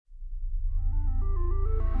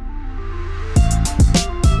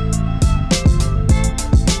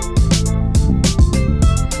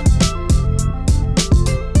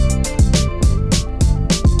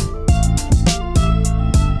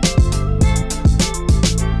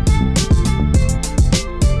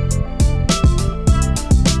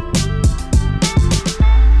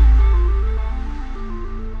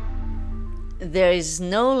There is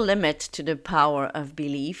no limit to the power of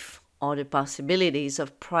belief or the possibilities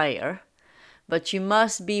of prayer, but you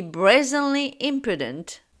must be brazenly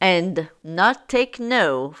impudent and not take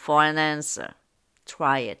no for an answer.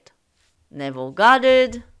 Try it. Neville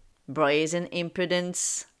Goddard, Brazen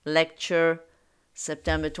Impudence, lecture,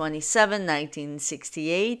 September 27,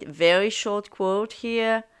 1968. Very short quote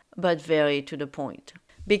here, but very to the point.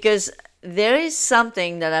 Because there is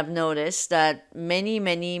something that I've noticed that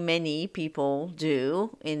many people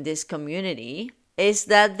do in this community is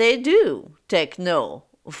that they do take no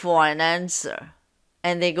for an answer.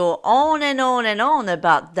 And they go on and on and on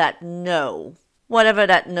about that no, whatever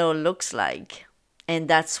that no looks like. And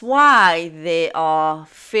that's why they are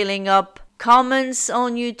filling up comments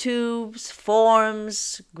on YouTube's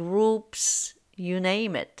forums, groups, you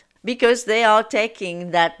name it. Because they are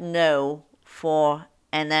taking that no for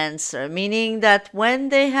an answer. Meaning that when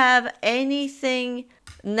they have anything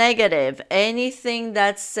negative, anything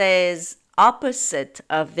that says opposite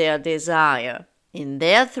of their desire in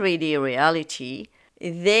their 3D reality,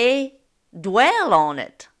 they dwell on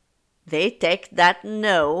it. They take that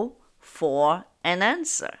no for an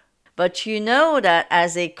answer. But you know that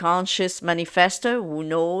as a conscious manifestor who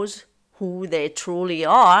knows who they truly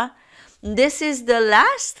are, this is the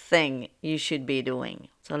last thing you should be doing.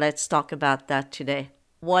 So let's talk about that today.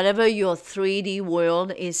 Whatever your 3D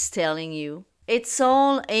world is telling you, it's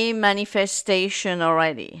all a manifestation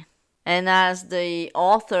already. And as the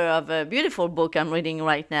author of a beautiful book I'm reading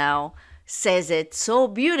right now says it so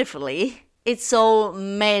beautifully, it's all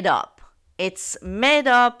made up. It's made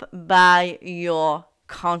up by your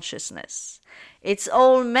consciousness. It's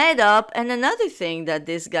all made up. And another thing that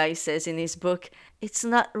this guy says in his book, it's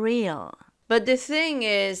not real. But the thing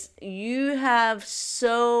is, you have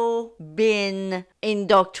so been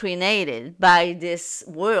indoctrinated by this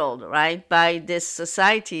world, right? By this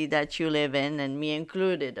society that you live in, and me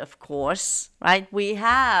included, of course, right? We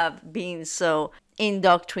have been so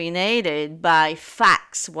indoctrinated by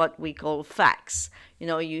facts, what we call facts. You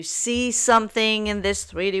know, you see something in this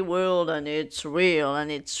 3D world and it's real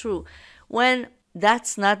and it's true, when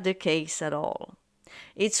that's not the case at all.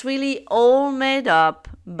 It's really all made up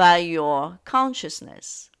by your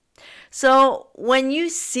consciousness. So when you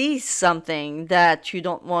see something that you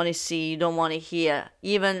don't want to see, you don't want to hear,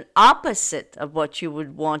 even opposite of what you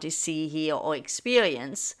would want to see, hear, or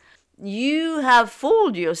experience, you have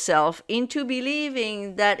fooled yourself into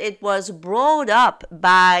believing that it was brought up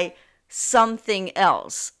by something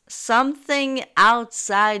else, something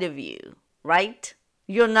outside of you, right?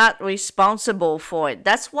 You're not responsible for it.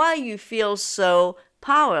 That's why you feel so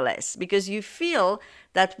powerless, because you feel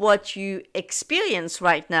that what you experience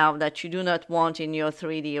right now that you do not want in your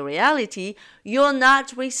 3D reality, you're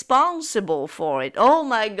not responsible for it. Oh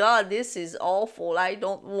my God, this is awful. I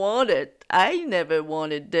don't want it. I never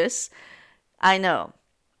wanted this. I know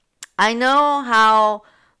how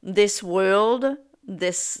this world,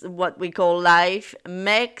 this what we call life,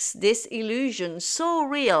 makes this illusion so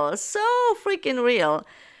real, so freaking real.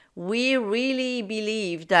 We really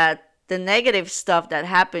believe that the negative stuff that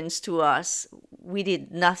happens to us, we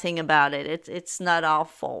did nothing about it. It's not our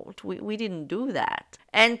fault. We didn't do that.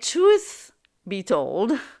 And truth be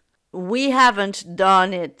told, we haven't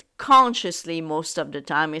done it consciously most of the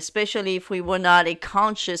time, especially if we were not a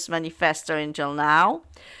conscious manifestor until now.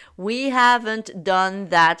 We haven't done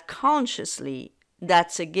that consciously.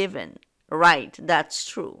 That's a given. Right, that's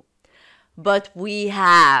true. But we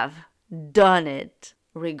have done it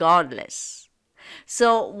regardless.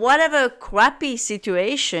 So whatever crappy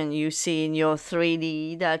situation you see in your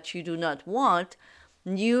 3D that you do not want,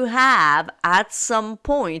 you have at some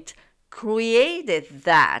point created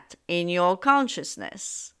that in your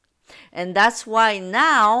consciousness. And that's why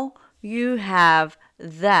now you have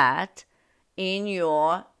that in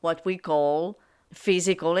your what we call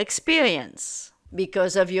physical experience.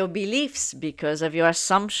 Because of your beliefs, because of your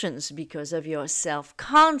assumptions, because of your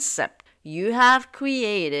self-concept, you have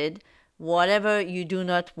created whatever you do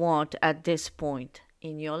not want at this point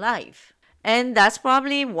in your life. And that's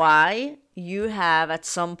probably why you have at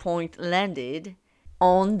some point landed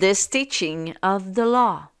on this teaching of the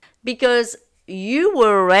law. Because you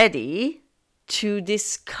were ready to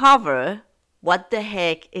discover what the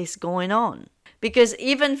heck is going on. Because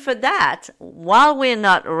even for that, while we're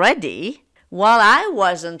not ready, while I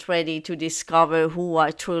wasn't ready to discover who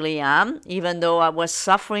I truly am, even though I was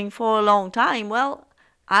suffering for a long time, well,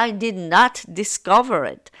 I did not discover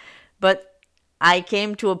it. But I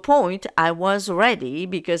came to a point I was ready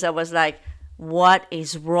because I was like, what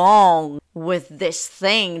is wrong with this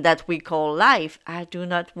thing that we call life? I do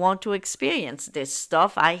not want to experience this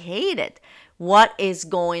stuff. I hate it. What is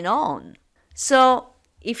going on? So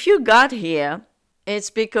if you got here,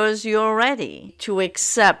 it's because you're ready to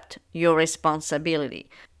accept your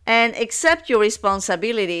responsibility. And accept your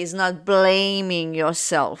responsibility is not blaming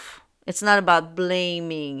yourself. It's not about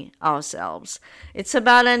blaming ourselves. It's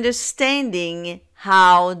about understanding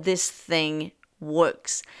how this thing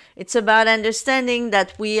works. It's about understanding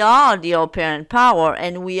that we are the operant power,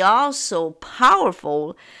 and we are so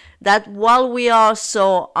powerful that while we are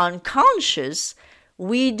so unconscious,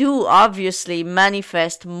 we do obviously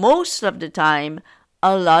manifest most of the time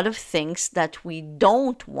a lot of things that we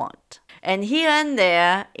don't want. And here and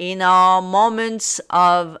there, in our moments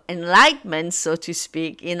of enlightenment, so to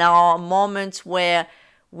speak, in our moments where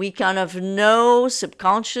we kind of know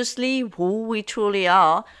subconsciously who we truly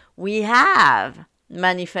are, we have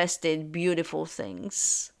manifested beautiful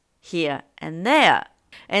things here and there.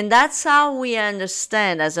 And that's how we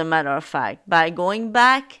understand, as a matter of fact, by going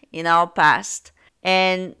back in our past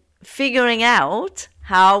and figuring out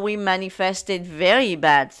how we manifested very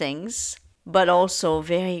bad things, but also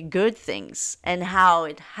very good things, and how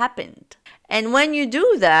it happened. And when you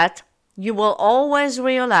do that, you will always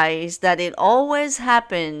realize that it always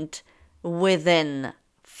happened within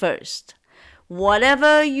first.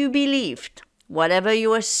 Whatever you believed, whatever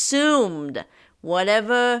you assumed,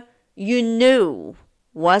 whatever you knew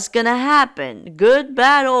was gonna happen, good,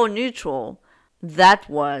 bad, or neutral, that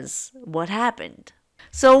was what happened.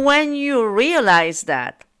 So when you realize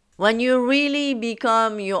that, when you really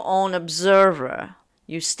become your own observer,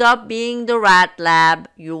 you stop being the rat lab,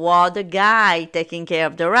 you are the guy taking care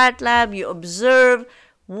of the rat lab, you observe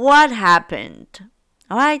what happened.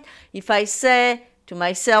 All right? If I say to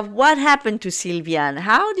myself, what happened to Sylviane?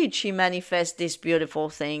 How did she manifest this beautiful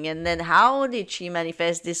thing? And then how did she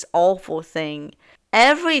manifest this awful thing?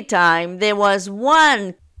 Every time there was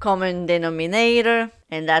one common denominator,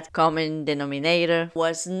 and that common denominator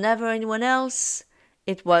was never anyone else.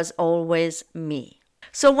 It was always me.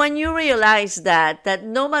 So when you realize that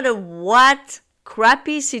no matter what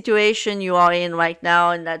crappy situation you are in right now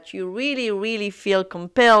and that you really, really feel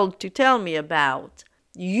compelled to tell me about,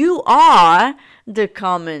 you are the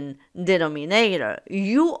common denominator.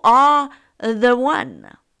 You are the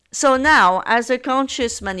one. So now, as a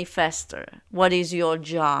conscious manifester, what is your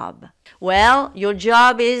job? Well, your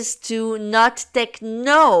job is to not take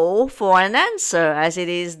no for an answer, as it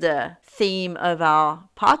is the theme of our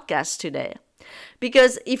podcast today.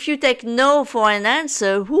 Because if you take no for an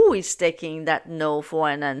answer, who is taking that no for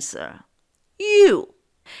an answer? You.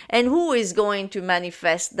 And who is going to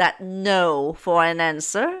manifest that no for an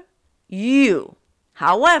answer? You.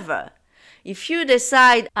 However, if you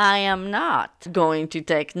decide I am not going to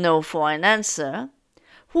take no for an answer,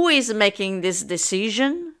 who is making this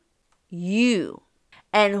decision? You.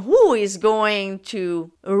 And who is going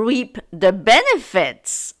to reap the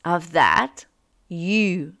benefits of that?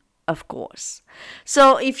 You, of course.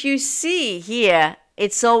 So if you see here,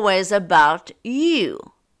 it's always about you.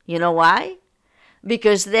 You know why?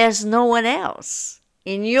 Because there's no one else.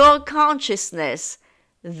 In your consciousness,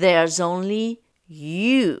 there's only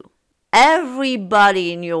you.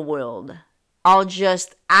 Everybody in your world are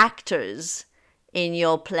just actors in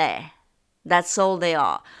your play. That's all they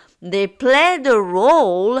are. They play the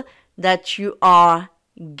role that you are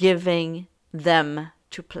giving them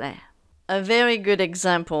to play. A very good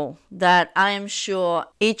example that I am sure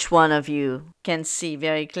each one of you can see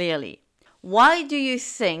very clearly. Why do you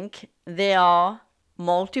think there are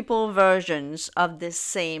multiple versions of the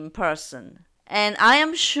same person? And I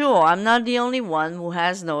am sure I'm not the only one who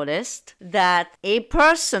has noticed that a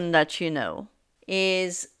person that you know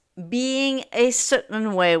is being a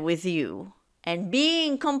certain way with you and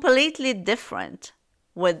being completely different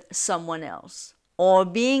with someone else, or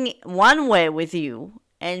being one way with you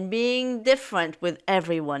and being different with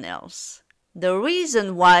everyone else. The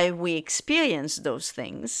reason why we experience those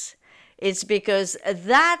things is because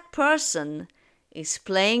that person is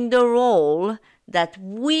playing the role that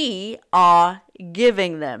we are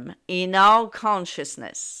giving them in our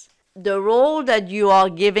consciousness. The role that you are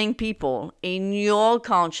giving people in your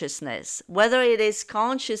consciousness, whether it is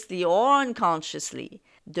consciously or unconsciously,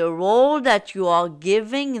 the role that you are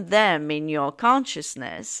giving them in your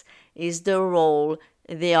consciousness is the role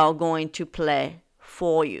they are going to play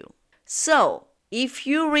for you. So, if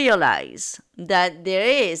you realize that there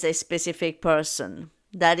is a specific person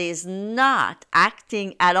that is not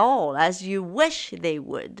acting at all as you wish they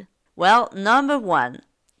would, well, number one,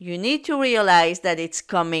 you need to realize that it's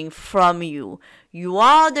coming from you. You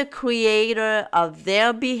are the creator of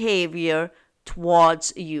their behavior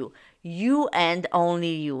towards you. You and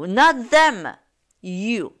only you. Not them.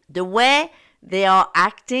 You. The way they are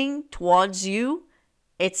acting towards you,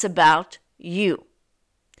 it's about you.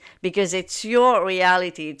 Because it's your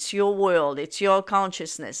reality, it's your world, it's your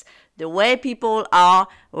consciousness. The way people are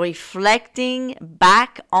reflecting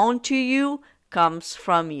back onto you comes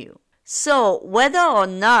from you. So whether or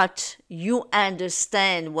not you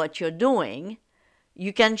understand what you're doing,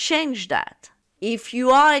 you can change that. If you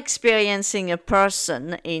are experiencing a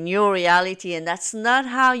person in your reality and that's not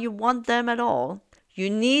how you want them at all, you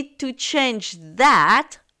need to change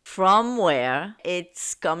that from where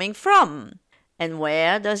it's coming from. And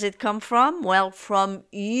where does it come from? Well, from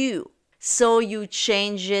you. So you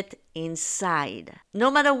change it inside. No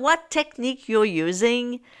matter what technique you're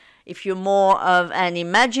using, if you're more of an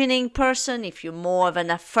imagining person, if you're more of an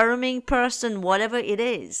affirming person, whatever it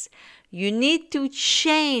is, you need to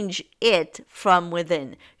change it from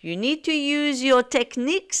within. You need to use your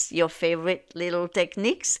techniques, your favorite little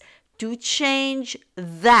techniques, to change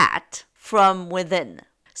that from within.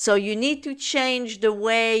 So you need to change the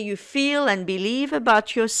way you feel and believe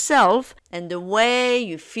about yourself and the way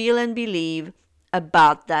you feel and believe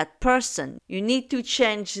about that person. You need to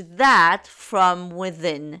change that from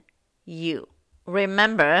within you.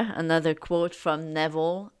 Remember another quote from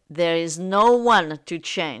Neville: there is no one to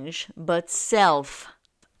change but self.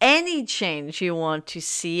 Any change you want to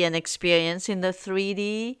see and experience in the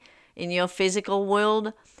 3D, in your physical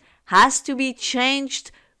world, has to be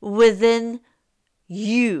changed within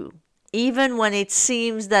you, even when it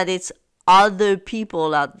seems that it's other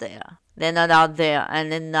people out there. They're not out there and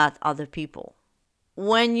they're not other people.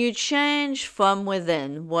 When you change from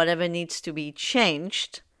within whatever needs to be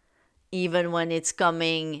changed, even when it's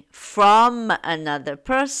coming from another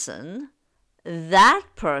person, that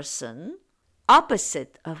person,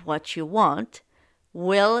 opposite of what you want,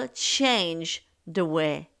 will change the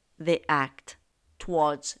way they act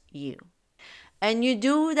towards you. And you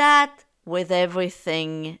do that with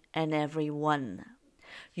everything and everyone.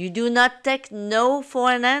 You do not take no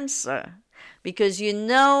for an answer, because you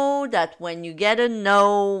know that when you get a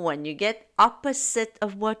no, when you get opposite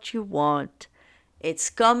of what you want,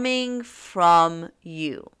 it's coming from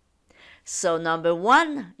you. So number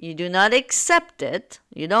one, you do not accept it.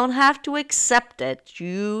 You don't have to accept it.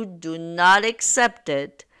 You do not accept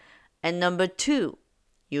it. And number two,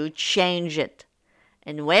 you change it.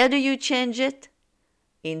 And where do you change it?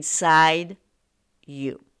 Inside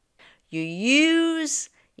you. You use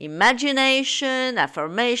imagination,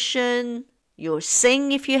 affirmation, you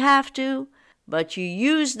sing if you have to, but you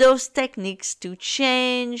use those techniques to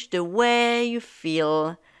change the way you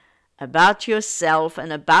feel about yourself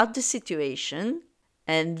and about the situation,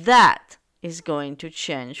 and that is going to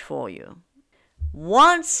change for you.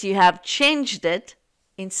 Once you have changed it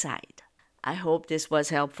inside. I hope this was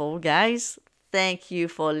helpful, guys. Thank you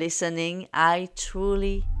for listening. I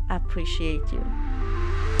truly appreciate you.